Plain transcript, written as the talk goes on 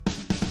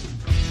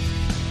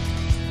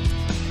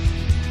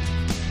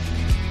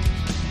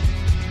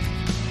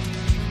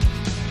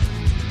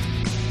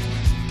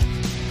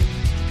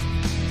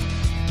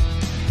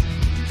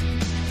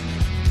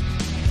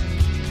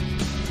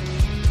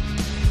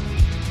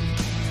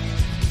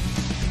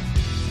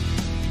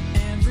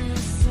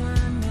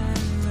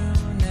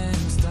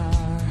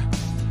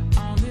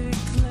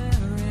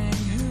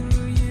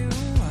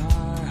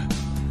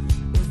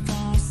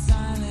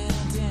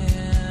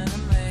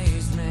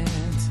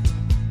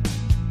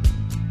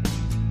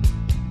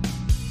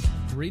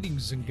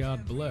Greetings and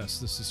God bless.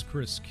 This is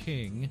Chris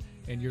King,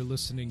 and you're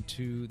listening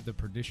to the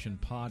Perdition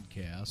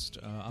Podcast.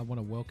 I want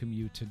to welcome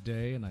you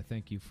today, and I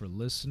thank you for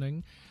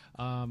listening.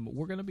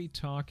 We're going to be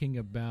talking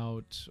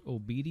about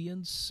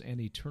obedience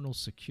and eternal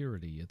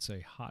security. It's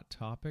a hot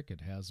topic. It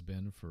has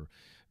been for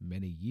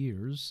many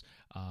years,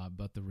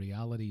 but the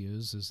reality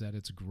is that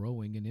it's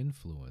growing in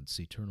influence.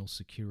 Eternal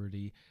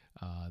security,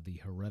 the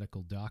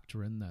heretical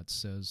doctrine that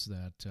says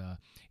that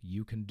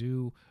you can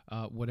do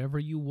whatever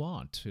you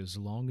want as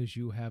long as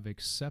you have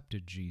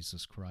accepted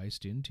Jesus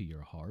Christ into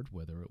your heart,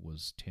 whether it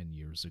was 10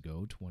 years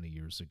ago, 20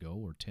 years ago,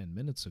 or 10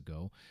 minutes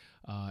ago.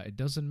 It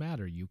doesn't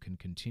matter. You can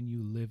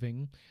continue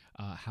living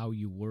how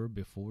you were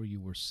before you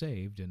were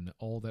saved, and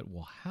all that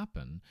will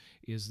happen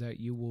is that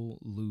you will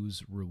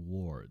lose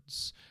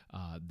rewards.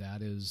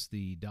 That is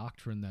the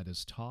doctrine that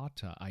is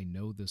taught. I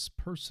know this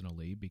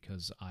personally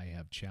because I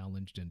have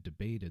challenged and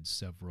debated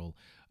several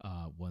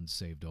once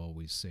saved,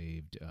 always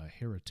saved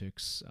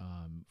heretics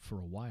for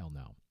a while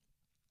now.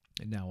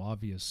 Now,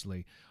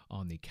 obviously,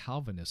 on the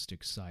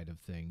Calvinistic side of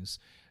things,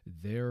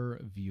 their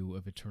view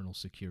of eternal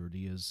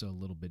security is a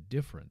little bit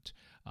different.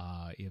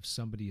 If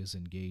somebody is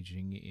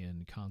engaging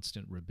in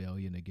constant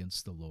rebellion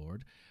against the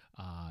Lord,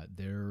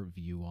 their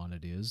view on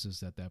it is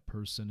that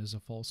person is a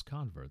false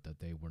convert, that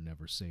they were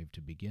never saved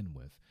to begin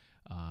with.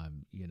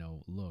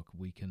 Look,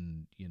 we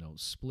can,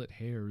 split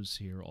hairs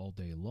here all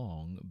day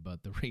long,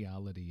 but the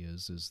reality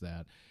is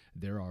that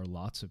there are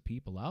lots of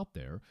people out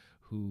there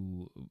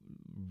who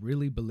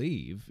really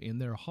believe in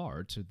their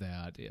heart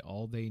that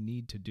all they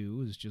need to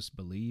do is just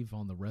believe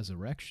on the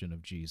resurrection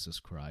of Jesus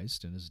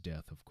Christ and his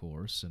death, of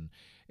course,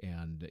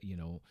 and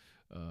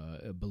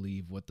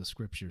believe what the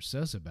Scripture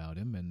says about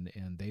him,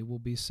 and they will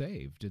be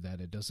saved. That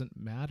it doesn't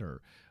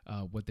matter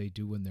what they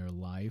do in their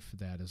life,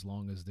 that as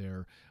long as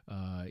they're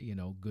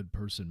good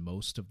person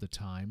most of the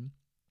time,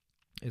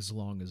 as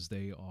long as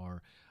they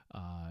are,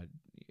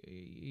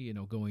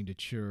 going to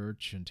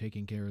church and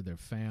taking care of their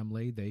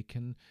family, they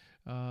can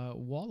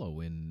wallow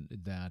in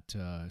that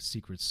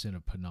secret sin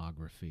of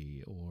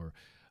pornography, or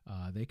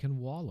they can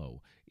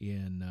wallow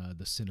in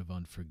the sin of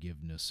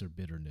unforgiveness or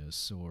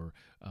bitterness, or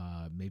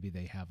maybe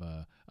they have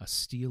a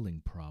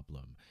stealing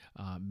problem.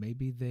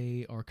 Maybe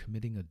they are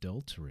committing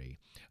adultery.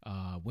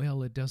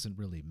 Well, it doesn't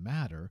really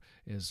matter.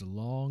 As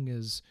long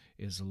as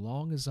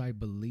I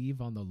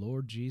believe on the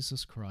Lord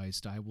Jesus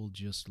Christ, I will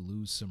just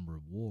lose some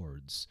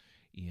rewards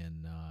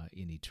in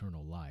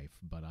eternal life,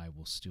 but I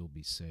will still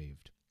be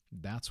saved.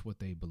 That's what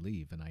they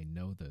believe, and I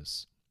know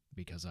this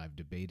because I've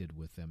debated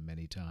with them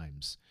many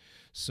times.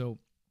 So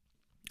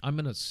I'm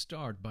going to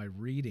start by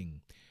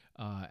reading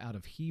out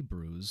of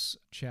Hebrews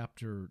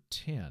chapter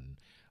 10.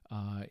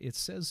 It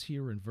says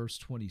here in verse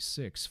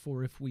 26,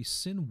 "For if we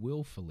sin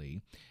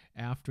willfully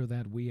after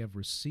that we have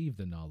received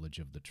the knowledge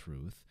of the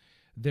truth,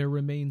 there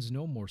remains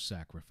no more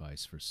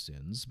sacrifice for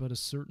sins, but a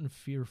certain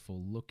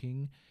fearful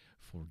looking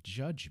for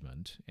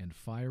judgment and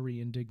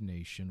fiery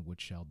indignation which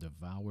shall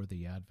devour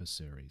the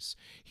adversaries.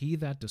 He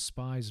that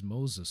despised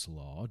Moses'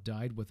 law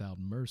died without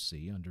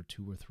mercy under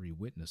 2 or 3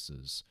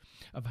 witnesses.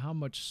 Of how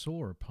much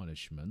sore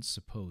punishment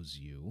suppose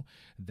you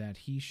that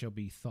he shall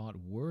be thought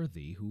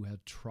worthy who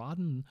hath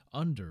trodden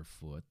under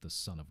foot the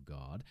Son of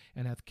God,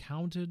 and hath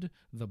counted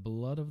the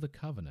blood of the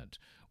covenant,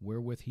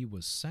 wherewith he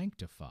was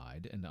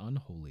sanctified, an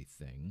unholy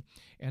thing,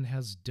 and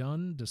has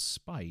done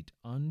despite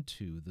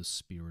unto the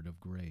Spirit of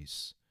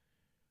grace?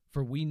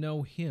 For we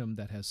know him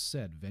that has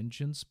said,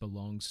 Vengeance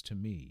belongs to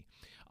me.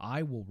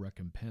 I will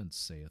recompense,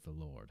 saith the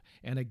Lord.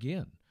 And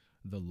again,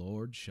 the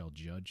Lord shall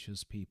judge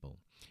his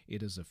people.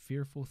 It is a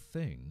fearful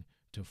thing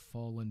to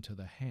fall into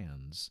the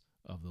hands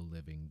of the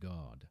living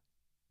God."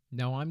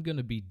 Now, I'm going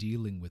to be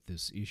dealing with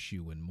this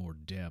issue in more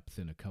depth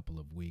in a couple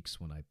of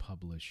weeks when I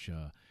publish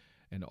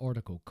an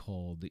article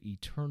called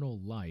 "Eternal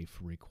Life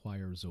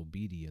Requires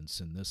Obedience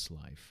in This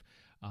Life."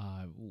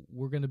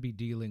 We're going to be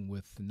dealing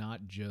with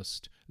not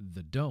just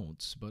the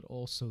don'ts, but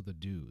also the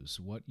do's,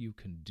 what you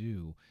can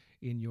do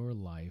in your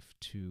life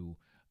to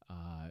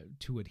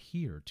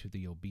adhere to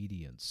the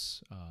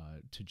obedience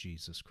to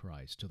Jesus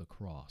Christ, to the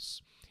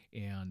cross.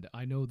 And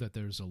I know that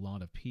there's a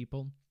lot of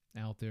people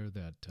out there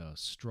that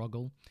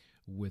struggle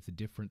with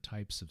different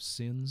types of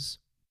sins.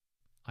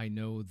 I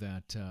know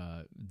that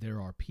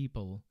there are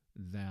people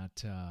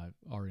that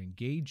are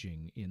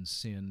engaging in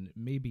sin,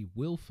 maybe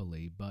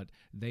willfully, but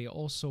they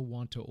also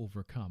want to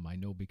overcome. I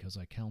know because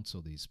I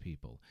counsel these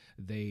people.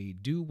 They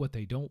do what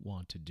they don't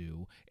want to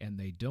do, and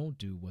they don't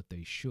do what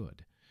they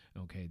should.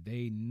 Okay,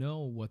 they know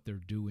what they're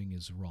doing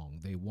is wrong.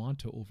 They want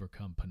to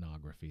overcome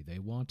pornography. They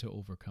want to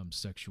overcome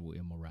sexual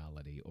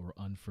immorality or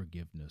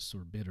unforgiveness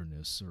or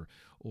bitterness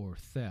or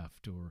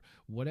theft or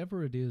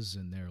whatever it is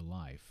in their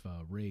life,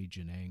 rage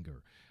and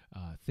anger,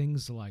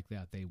 things like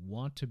that. They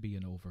want to be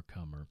an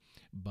overcomer,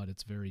 but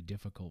it's very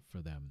difficult for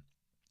them.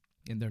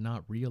 And they're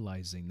not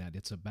realizing that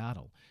it's a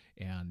battle,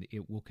 and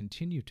it will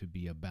continue to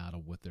be a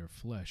battle with their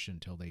flesh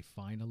until they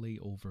finally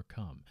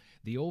overcome.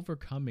 The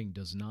overcoming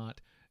does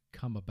not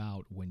come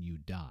about when you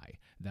die.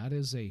 That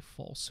is a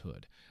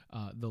falsehood.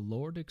 The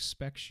Lord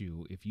expects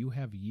you, if you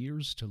have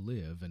years to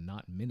live and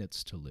not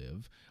minutes to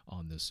live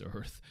on this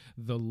earth,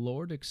 the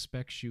Lord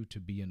expects you to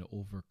be an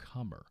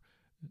overcomer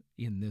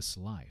in this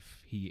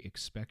life. He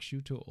expects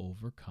you to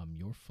overcome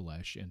your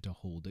flesh and to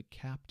hold it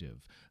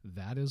captive.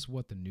 That is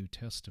what the New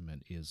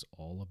Testament is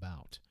all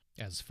about.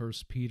 As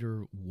 1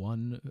 Peter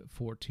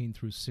 1:14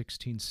 through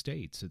 16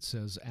 states, it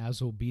says,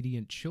 "As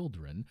obedient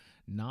children,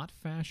 not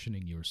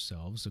fashioning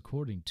yourselves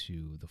according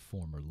to the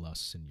former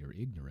lusts in your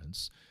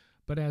ignorance,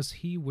 but as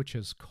he which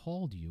has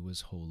called you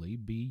is holy,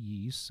 be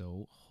ye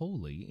so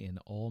holy in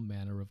all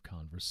manner of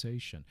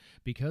conversation.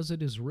 Because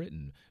it is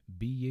written,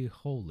 Be ye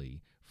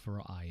holy,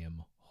 for I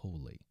am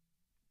holy."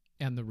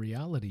 And the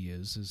reality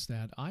is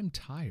that I'm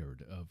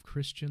tired of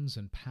Christians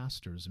and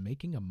pastors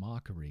making a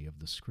mockery of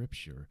the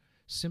Scripture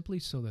simply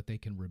so that they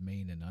can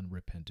remain in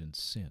unrepentant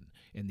sin.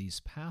 And these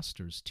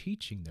pastors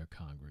teaching their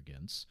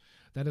congregants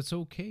that it's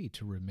okay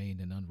to remain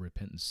in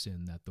unrepentant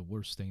sin, that the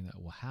worst thing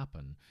that will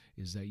happen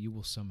is that you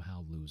will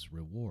somehow lose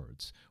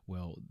rewards.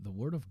 Well, the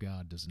Word of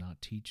God does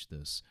not teach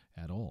this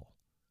at all.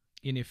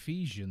 In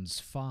Ephesians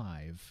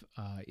 5,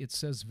 it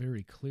says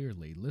very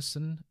clearly,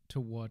 listen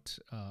to what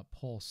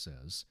Paul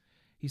says.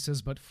 He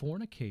says, "But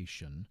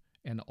fornication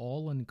and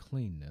all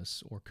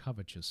uncleanness or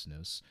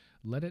covetousness,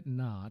 let it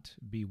not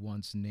be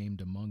once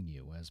named among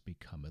you, as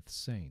becometh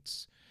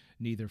saints.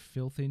 Neither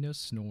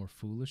filthiness, nor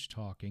foolish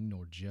talking,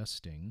 nor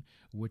jesting,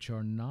 which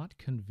are not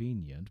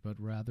convenient, but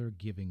rather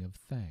giving of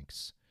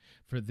thanks.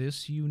 For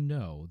this you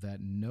know,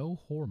 that no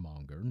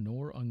whoremonger,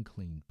 nor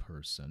unclean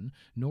person,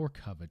 nor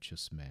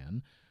covetous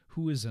man,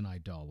 who is an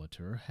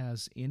idolater,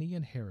 has any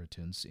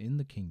inheritance in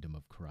the kingdom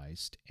of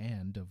Christ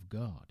and of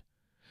God.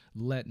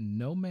 Let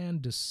no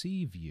man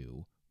deceive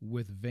you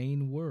with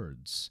vain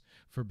words,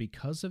 for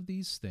because of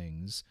these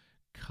things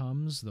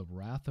comes the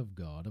wrath of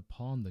God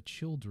upon the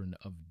children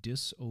of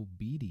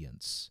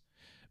disobedience.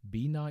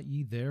 Be not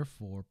ye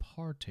therefore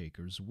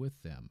partakers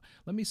with them."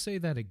 Let me say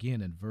that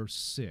again in verse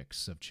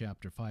 6 of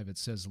chapter 5. It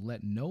says,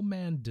 "Let no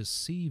man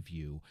deceive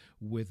you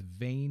with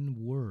vain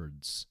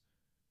words."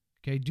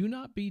 Okay, do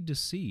not be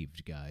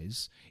deceived,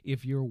 guys.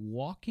 If you're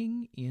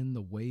walking in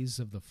the ways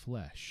of the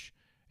flesh,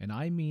 and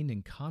I mean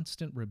in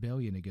constant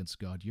rebellion against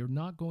God, you're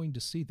not going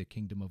to see the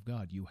kingdom of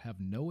God. You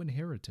have no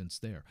inheritance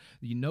there.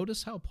 You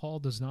notice how Paul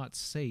does not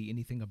say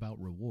anything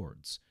about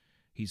rewards.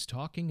 He's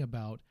talking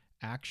about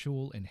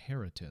actual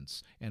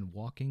inheritance and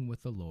walking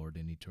with the Lord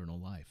in eternal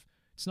life.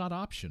 It's not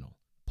optional.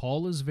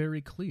 Paul is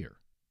very clear.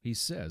 He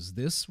says,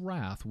 this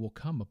wrath will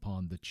come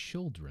upon the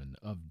children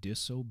of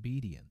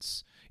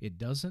disobedience. It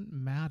doesn't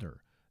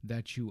matter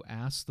that you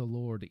asked the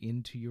Lord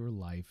into your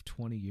life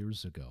 20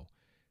 years ago.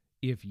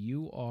 If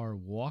you are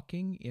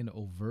walking in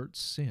overt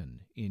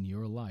sin in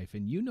your life,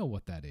 and you know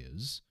what that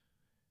is,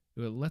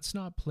 let's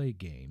not play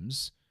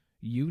games.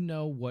 You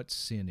know what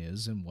sin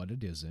is and what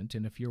it isn't,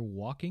 and if you're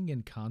walking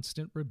in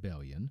constant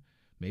rebellion,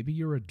 maybe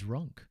you're a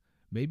drunk.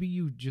 Maybe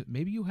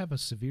you have a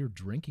severe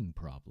drinking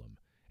problem,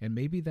 and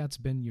maybe that's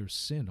been your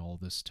sin all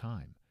this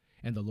time.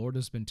 And the Lord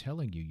has been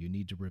telling you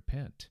need to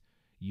repent.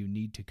 You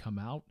need to come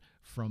out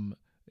from,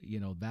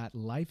 that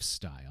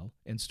lifestyle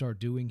and start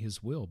doing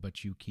His will,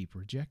 but you keep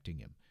rejecting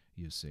Him.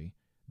 You see,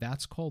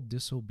 that's called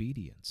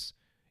disobedience.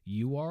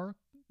 You are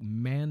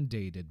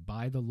mandated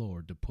by the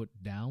Lord to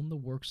put down the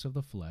works of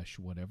the flesh,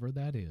 whatever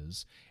that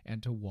is,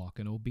 and to walk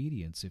in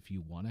obedience if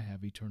you want to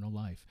have eternal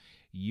life.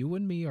 You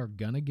and me are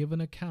going to give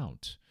an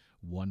account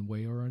one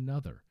way or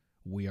another.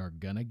 We are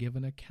going to give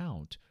an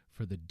account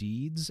for the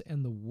deeds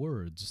and the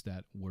words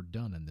that were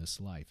done in this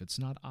life. It's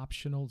not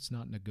optional. It's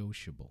not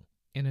negotiable.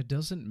 And it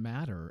doesn't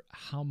matter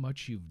how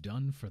much you've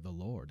done for the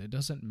Lord. It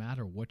doesn't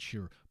matter what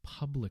your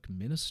public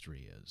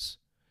ministry is.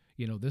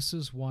 This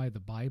is why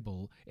the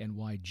Bible and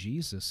why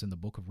Jesus in the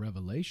book of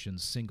Revelation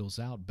singles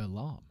out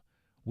Balaam.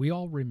 We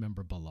all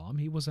remember Balaam.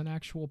 He was an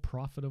actual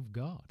prophet of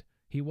God.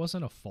 He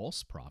wasn't a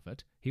false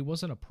prophet. He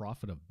wasn't a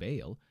prophet of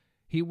Baal.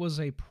 He was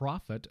a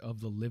prophet of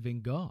the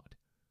living God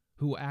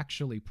who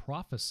actually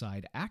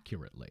prophesied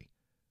accurately.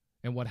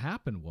 And what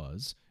happened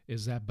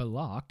is that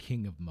Balak,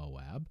 king of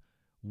Moab,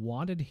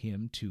 wanted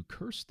him to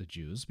curse the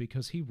Jews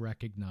because he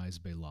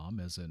recognized Balaam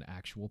as an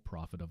actual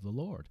prophet of the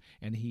Lord,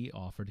 and he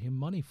offered him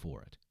money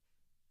for it.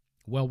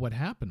 Well, what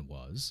happened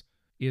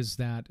is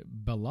that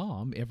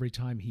Balaam, every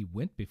time he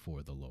went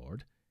before the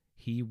Lord,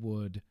 he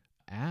would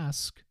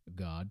ask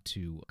God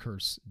to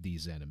curse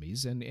these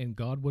enemies, and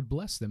God would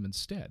bless them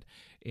instead.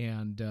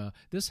 And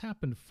this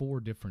happened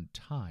 4 different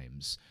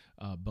times.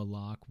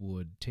 Balak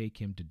would take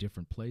him to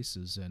different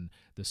places, and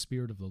the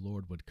Spirit of the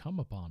Lord would come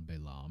upon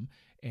Balaam,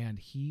 and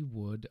he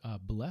would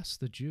bless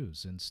the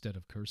Jews instead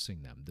of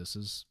cursing them. This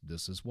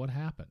is what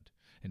happened,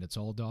 and it's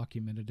all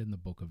documented in the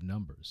book of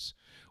Numbers.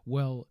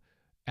 Well,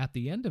 at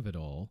the end of it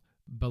all,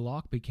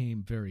 Balak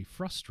became very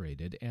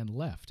frustrated and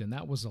left, and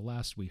that was the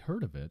last we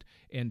heard of it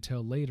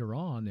until later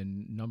on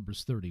in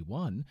Numbers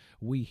 31,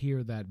 we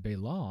hear that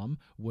Balaam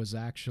was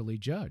actually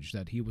judged,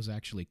 that he was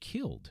actually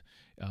killed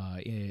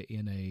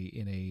in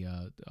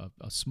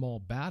a small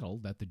battle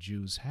that the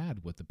Jews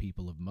had with the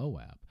people of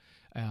Moab.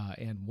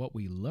 And what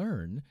we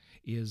learn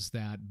is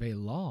that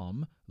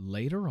Balaam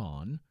later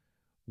on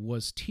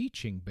was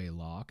teaching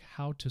Balak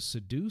how to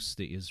seduce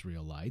the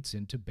Israelites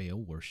into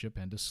Baal worship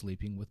and to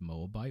sleeping with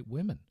Moabite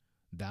women.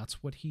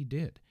 That's what he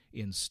did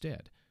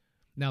instead.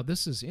 Now,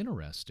 this is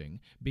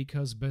interesting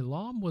because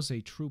Balaam was a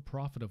true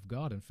prophet of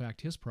God. In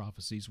fact, his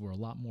prophecies were a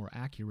lot more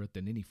accurate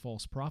than any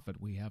false prophet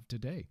we have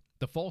today.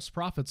 The false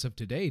prophets of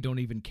today don't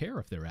even care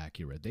if they're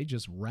accurate. They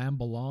just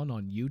ramble on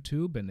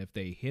YouTube, and if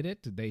they hit it,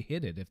 they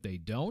hit it. If they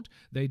don't,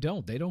 they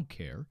don't. They don't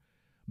care.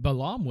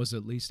 Balaam was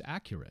at least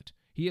accurate.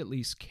 He at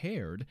least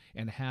cared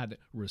and had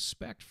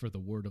respect for the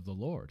word of the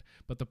Lord.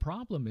 But the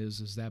problem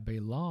is that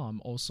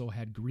Balaam also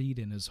had greed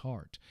in his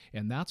heart,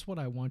 and that's what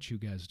I want you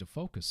guys to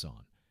focus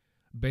on.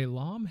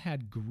 Balaam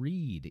had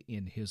greed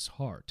in his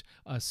heart,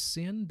 a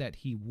sin that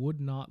he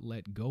would not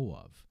let go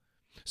of.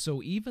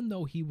 So even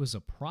though he was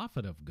a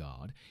prophet of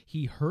God,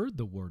 he heard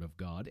the word of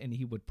God, and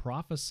he would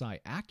prophesy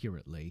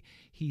accurately,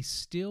 he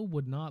still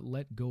would not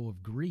let go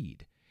of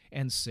greed.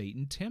 And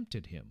Satan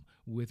tempted him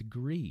with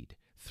greed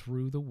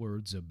through the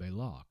words of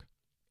Balak.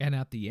 And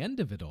at the end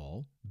of it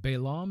all,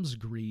 Balaam's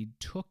greed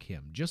took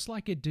him, just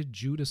like it did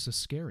Judas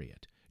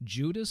Iscariot.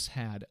 Judas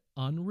had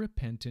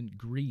unrepentant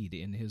greed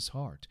in his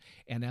heart,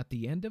 and at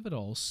the end of it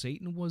all,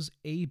 Satan was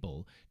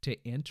able to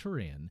enter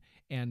in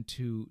and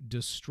to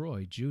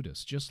destroy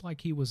Judas, just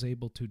like he was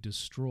able to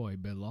destroy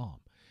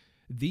Balaam.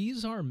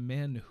 These are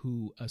men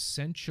who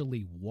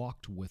essentially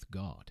walked with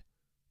God.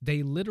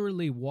 They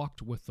literally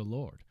walked with the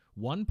Lord.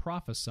 One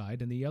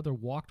prophesied and the other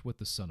walked with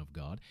the Son of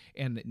God.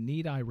 And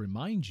need I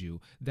remind you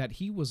that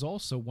he was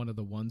also one of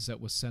the ones that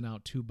was sent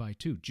out 2 by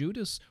 2.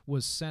 Judas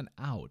was sent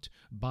out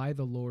by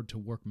the Lord to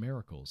work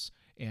miracles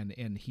and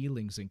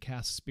healings and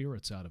cast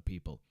spirits out of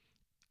people.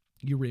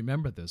 You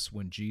remember this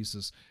when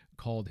Jesus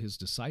called his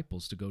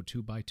disciples to go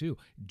 2 by 2.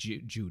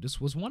 Judas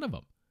was one of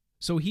them.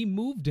 So he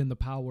moved in the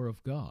power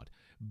of God,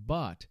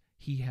 but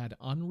he had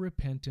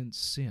unrepentant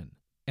sin.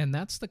 And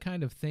that's the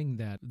kind of thing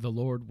that the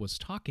Lord was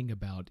talking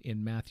about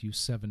in Matthew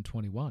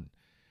 7:21,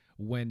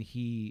 when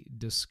he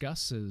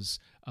discusses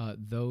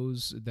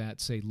those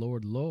that say,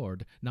 Lord,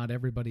 Lord, not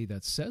everybody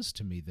that says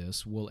to me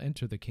this will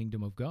enter the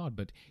kingdom of God,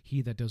 but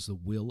he that does the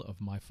will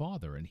of my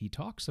Father. And he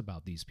talks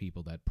about these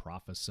people that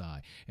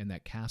prophesy and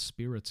that cast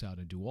spirits out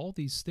and do all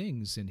these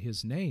things in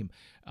his name.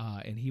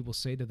 And he will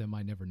say to them,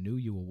 I never knew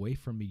you. Away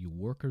from me, you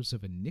workers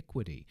of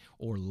iniquity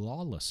or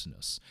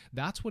lawlessness.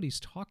 That's what he's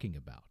talking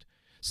about.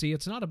 See,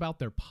 it's not about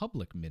their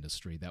public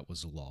ministry that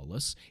was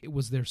lawless. It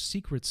was their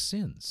secret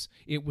sins.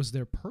 It was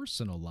their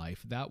personal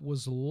life that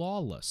was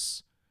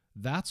lawless.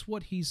 That's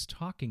what he's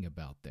talking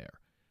about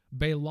there.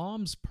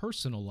 Balaam's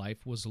personal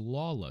life was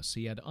lawless.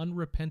 He had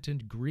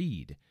unrepentant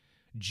greed.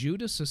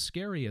 Judas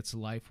Iscariot's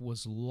life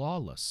was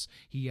lawless.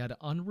 He had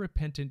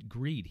unrepentant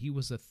greed. He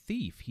was a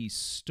thief. He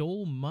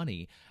stole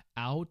money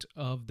out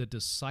of the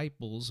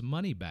disciples'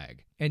 money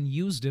bag and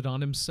used it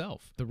on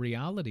himself. The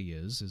reality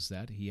is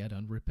that he had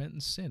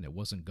unrepentant sin. It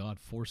wasn't God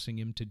forcing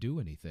him to do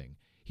anything.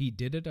 He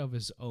did it of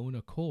his own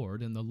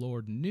accord, and the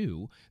Lord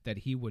knew that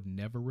he would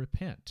never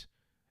repent.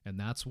 And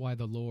that's why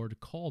the Lord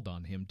called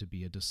on him to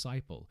be a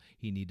disciple.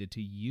 He needed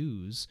to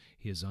use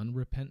his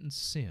unrepentant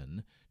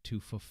sin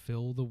to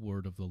fulfill the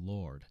word of the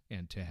Lord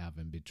and to have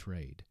him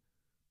betrayed.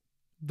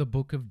 The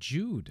book of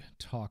Jude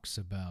talks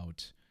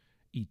about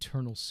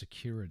eternal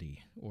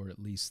security, or at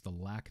least the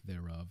lack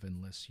thereof,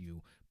 unless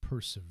you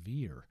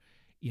persevere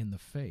in the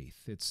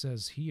faith. It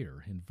says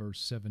here in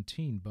verse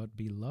 17, But,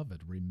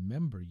 beloved,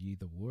 remember ye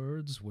the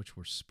words which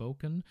were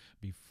spoken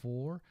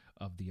before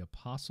of the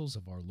apostles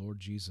of our Lord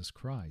Jesus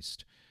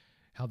Christ,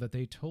 how that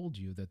they told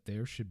you that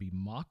there should be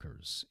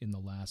mockers in the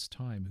last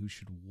time, who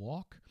should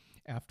walk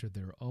after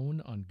their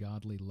own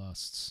ungodly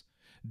lusts.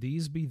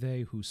 These be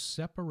they who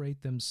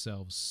separate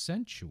themselves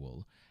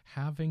sensual,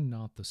 having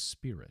not the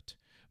Spirit.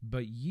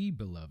 But ye,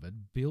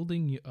 beloved,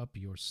 building up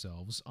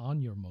yourselves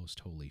on your most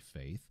holy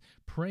faith,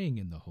 praying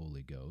in the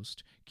Holy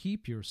Ghost,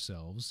 keep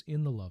yourselves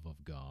in the love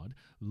of God,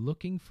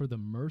 looking for the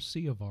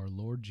mercy of our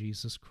Lord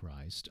Jesus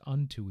Christ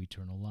unto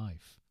eternal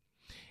life.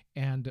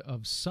 And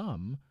of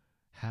some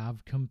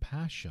have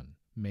compassion,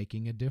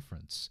 making a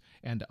difference,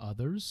 and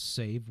others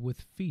save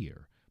with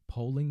fear,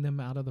 pulling them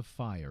out of the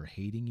fire,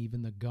 hating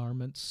even the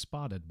garment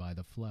spotted by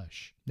the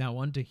flesh. Now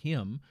unto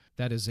him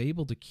that is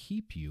able to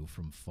keep you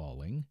from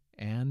falling,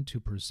 and to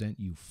present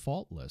you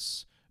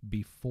faultless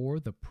before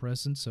the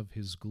presence of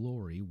his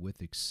glory with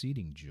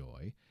exceeding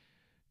joy,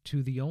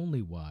 to the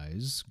only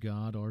wise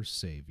God our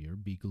Savior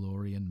be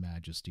glory and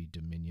majesty,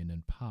 dominion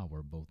and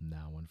power, both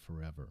now and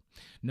forever.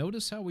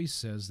 Notice how he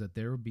says that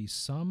there be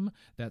some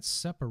that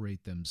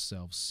separate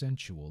themselves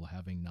sensual,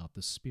 having not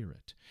the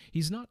Spirit.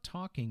 He's not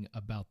talking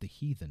about the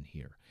heathen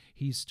here.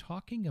 He's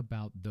talking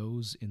about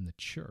those in the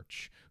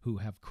church who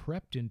have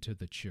crept into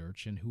the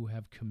church and who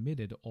have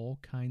committed all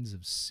kinds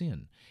of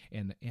sin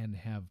and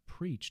have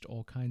preached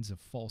all kinds of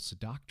false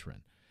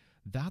doctrine.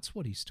 That's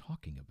what he's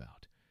talking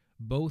about.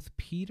 Both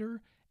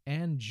Peter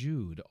and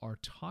Jude are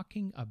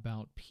talking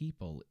about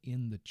people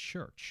in the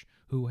church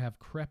who have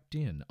crept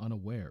in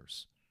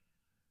unawares.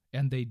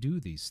 And they do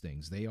these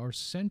things. They are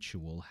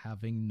sensual,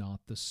 having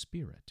not the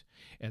Spirit.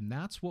 And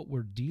that's what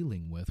we're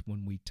dealing with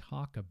when we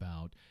talk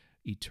about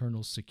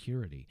eternal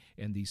security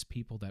and these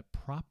people that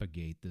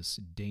propagate this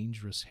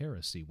dangerous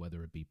heresy,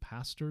 whether it be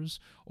pastors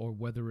or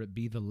whether it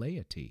be the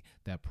laity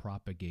that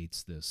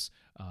propagates this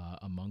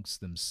amongst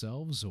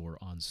themselves or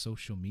on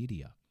social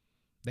media.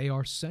 They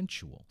are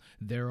sensual.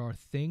 There are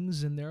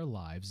things in their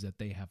lives that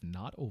they have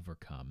not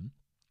overcome,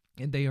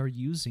 and they are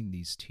using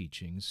these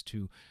teachings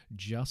to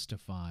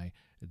justify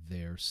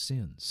their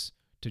sins,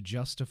 to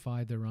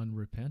justify their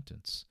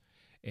unrepentance.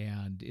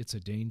 And it's a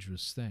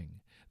dangerous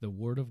thing. The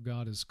Word of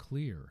God is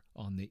clear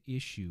on the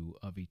issue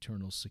of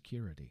eternal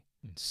security.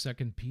 And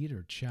 2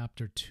 Peter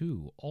chapter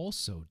 2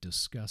 also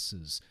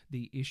discusses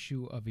the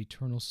issue of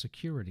eternal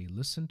security.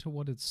 Listen to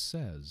what it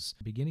says,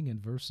 beginning in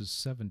verses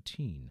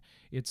 17.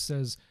 It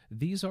says,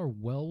 "These are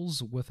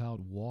wells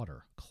without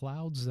water,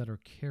 clouds that are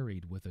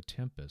carried with a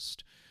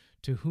tempest,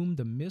 to whom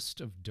the mist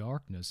of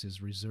darkness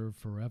is reserved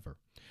forever.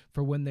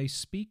 For when they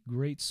speak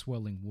great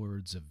swelling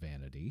words of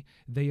vanity,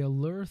 they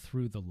allure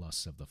through the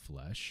lusts of the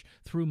flesh,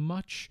 through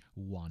much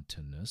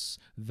wantonness,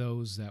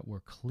 those that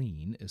were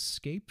clean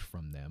escaped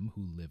from them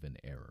who live in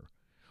error.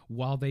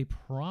 While they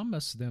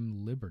promise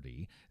them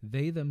liberty,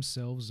 they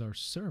themselves are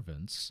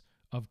servants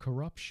of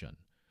corruption.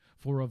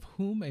 For of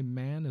whom a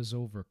man is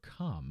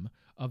overcome,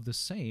 of the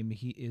same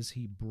he is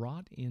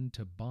brought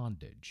into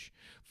bondage.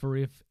 For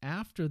if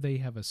after they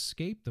have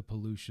escaped the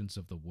pollutions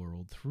of the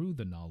world through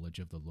the knowledge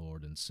of the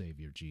Lord and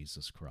Savior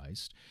Jesus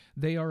Christ,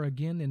 they are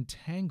again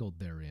entangled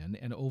therein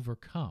and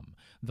overcome,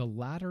 the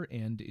latter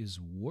end is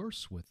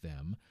worse with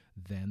them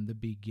than the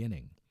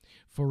beginning.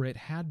 For it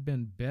had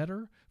been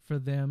better for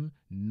them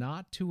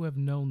not to have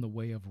known the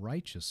way of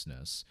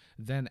righteousness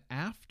than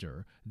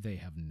after they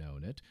have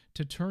known it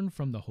to turn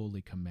from the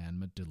holy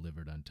commandment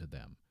delivered unto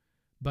them.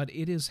 But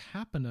it is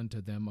happened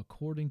unto them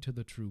according to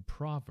the true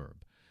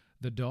proverb,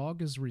 the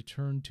dog is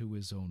returned to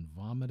his own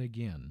vomit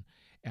again,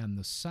 and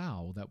the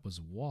sow that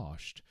was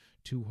washed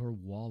to her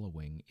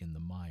wallowing in the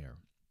mire."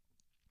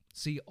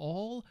 See,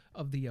 all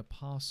of the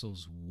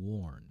apostles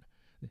warn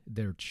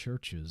their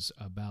churches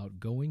about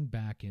going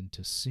back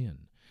into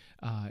sin.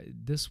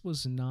 This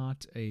was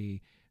not a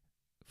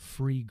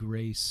free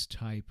grace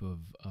type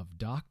of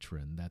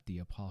doctrine that the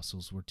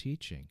apostles were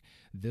teaching.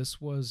 This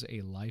was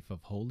a life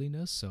of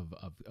holiness,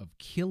 of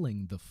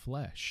killing the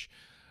flesh,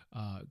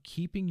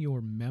 keeping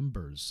your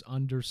members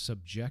under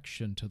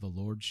subjection to the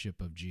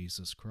lordship of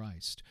Jesus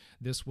Christ.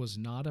 This was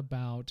not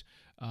about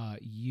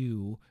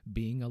you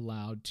being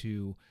allowed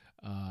to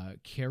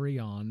carry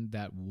on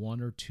that one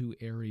or two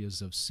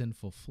areas of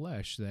sinful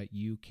flesh that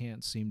you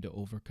can't seem to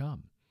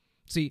overcome.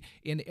 See,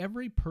 in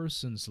every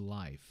person's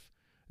life,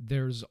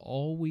 there's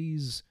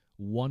always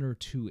one or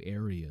two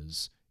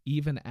areas,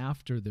 even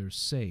after they're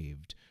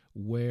saved,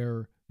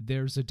 where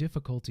there's a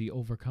difficulty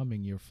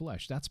overcoming your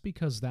flesh. That's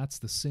because that's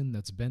the sin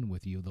that's been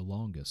with you the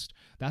longest.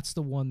 That's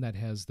the one that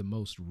has the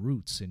most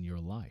roots in your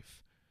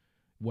life.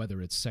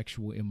 Whether it's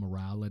sexual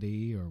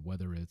immorality or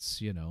whether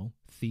it's,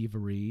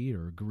 thievery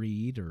or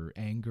greed or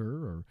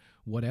anger or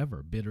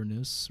whatever,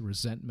 bitterness,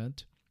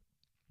 resentment.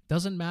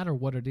 Doesn't matter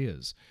what it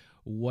is.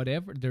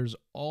 Whatever, there's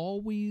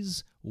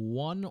always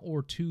one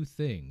or two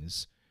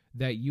things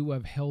that you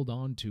have held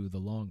on to the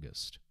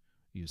longest,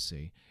 you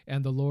see.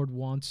 And the Lord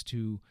wants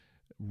to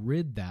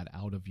rid that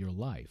out of your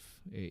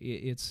life.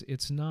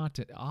 It's not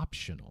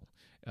optional.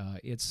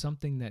 It's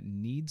something that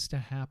needs to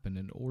happen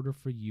in order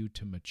for you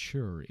to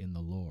mature in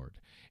the Lord.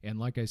 And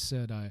like I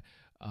said,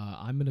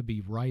 I'm going to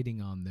be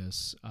writing on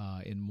this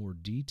in more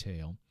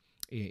detail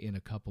in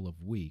a couple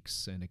of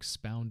weeks and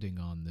expounding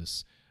on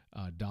this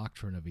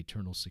doctrine of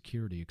eternal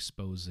security,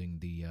 exposing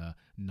the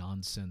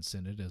nonsense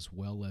in it, as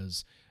well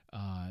as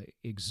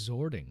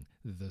exhorting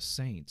the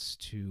saints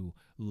to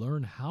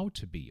learn how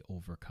to be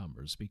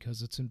overcomers,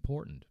 because it's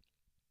important.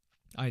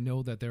 I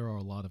know that there are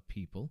a lot of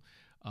people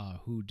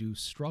who do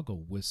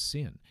struggle with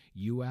sin.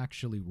 You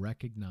actually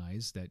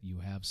recognize that you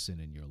have sin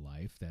in your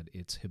life, that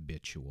it's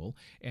habitual,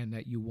 and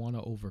that you want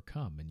to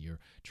overcome, and you're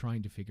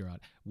trying to figure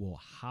out, well,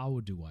 how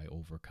do I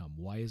overcome?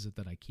 Why is it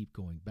that I keep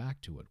going back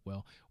to it?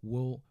 Well,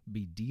 we'll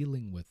be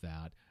dealing with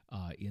that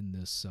in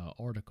this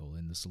article,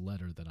 in this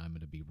letter that I'm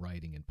going to be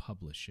writing and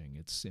publishing.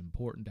 It's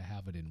important to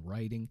have it in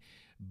writing,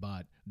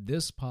 but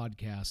this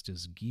podcast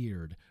is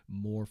geared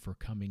more for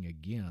coming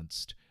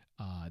against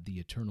the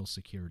eternal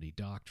security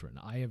doctrine.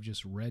 I have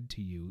just read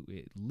to you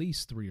at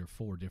least 3 or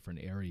 4 different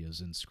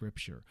areas in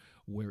Scripture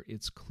where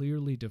it's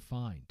clearly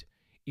defined.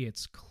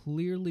 It's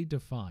clearly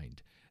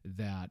defined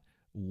that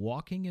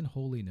walking in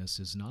holiness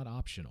is not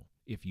optional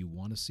if you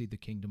want to see the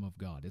kingdom of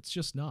God. It's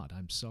just not.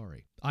 I'm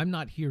sorry. I'm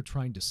not here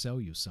trying to sell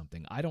you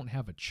something. I don't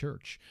have a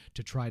church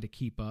to try to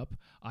keep up.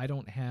 I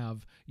don't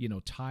have,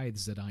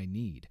 tithes that I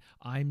need.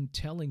 I'm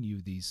telling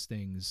you these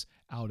things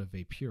out of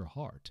a pure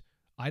heart.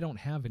 I don't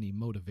have any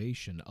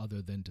motivation other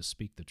than to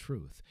speak the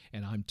truth.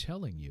 And I'm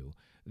telling you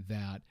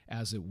that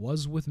as it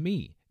was with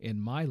me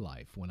in my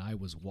life when I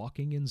was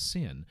walking in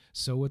sin,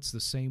 so it's the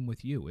same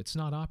with you. It's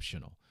not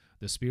optional.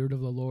 The Spirit of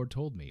the Lord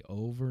told me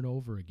over and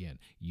over again,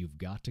 you've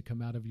got to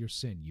come out of your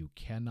sin. You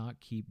cannot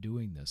keep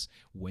doing this.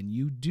 When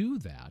you do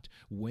that,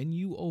 when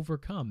you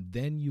overcome,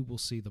 then you will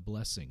see the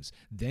blessings.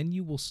 Then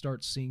you will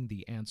start seeing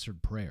the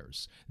answered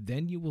prayers.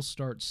 Then you will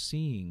start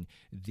seeing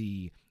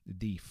the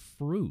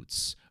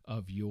fruits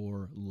of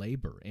your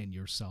labor and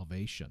your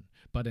salvation.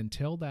 But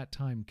until that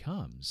time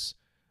comes,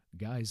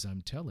 guys,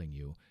 I'm telling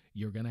you,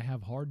 you're going to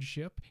have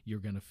hardship, you're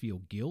going to feel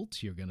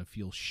guilt, you're going to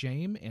feel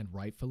shame, and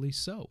rightfully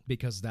so,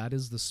 because that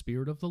is the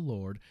Spirit of the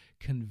Lord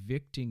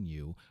convicting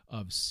you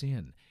of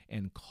sin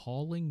and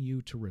calling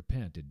you to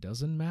repent. It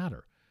doesn't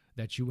matter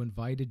that you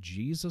invited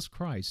Jesus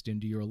Christ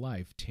into your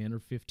life 10 or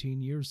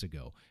 15 years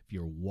ago. If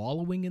you're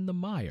wallowing in the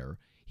mire,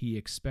 He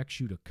expects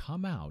you to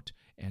come out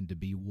and to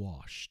be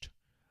washed.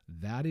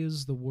 That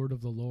is the word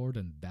of the Lord,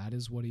 and that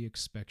is what He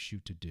expects you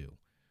to do.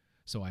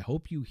 So I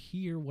hope you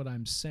hear what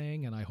I'm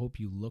saying, and I hope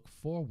you look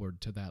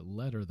forward to that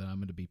letter that I'm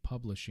going to be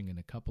publishing in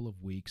a couple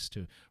of weeks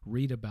to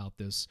read about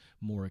this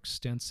more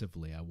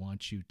extensively. I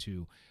want you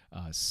to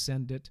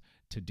send it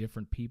to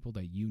different people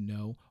that you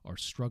know are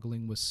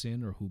struggling with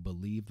sin or who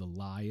believe the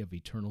lie of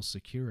eternal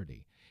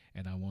security.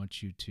 And I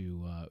want you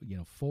to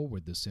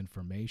forward this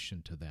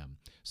information to them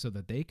so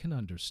that they can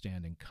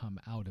understand and come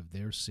out of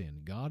their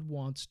sin. God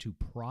wants to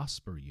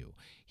prosper you.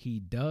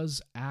 He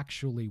does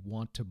actually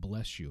want to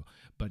bless you,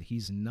 but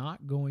He's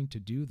not going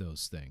to do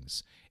those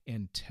things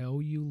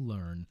until you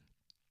learn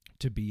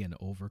to be an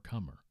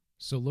overcomer.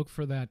 So look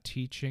for that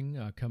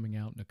teaching coming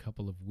out in a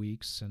couple of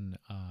weeks, and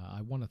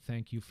I want to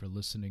thank you for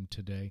listening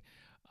today.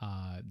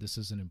 This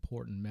is an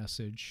important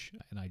message,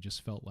 and I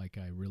just felt like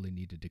I really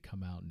needed to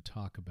come out and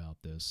talk about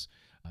this.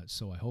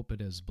 So I hope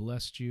it has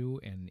blessed you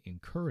and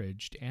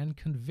encouraged and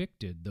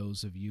convicted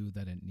those of you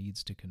that it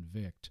needs to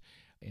convict.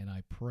 And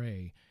I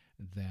pray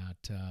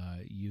that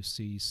you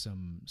see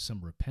some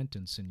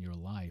repentance in your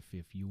life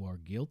if you are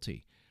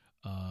guilty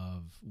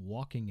of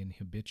walking in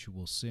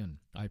habitual sin.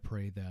 I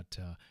pray that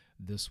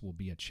this will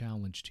be a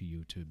challenge to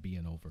you to be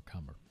an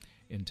overcomer.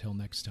 Until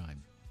next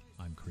time,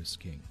 I'm Chris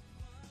King.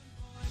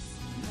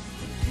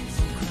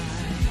 Cry.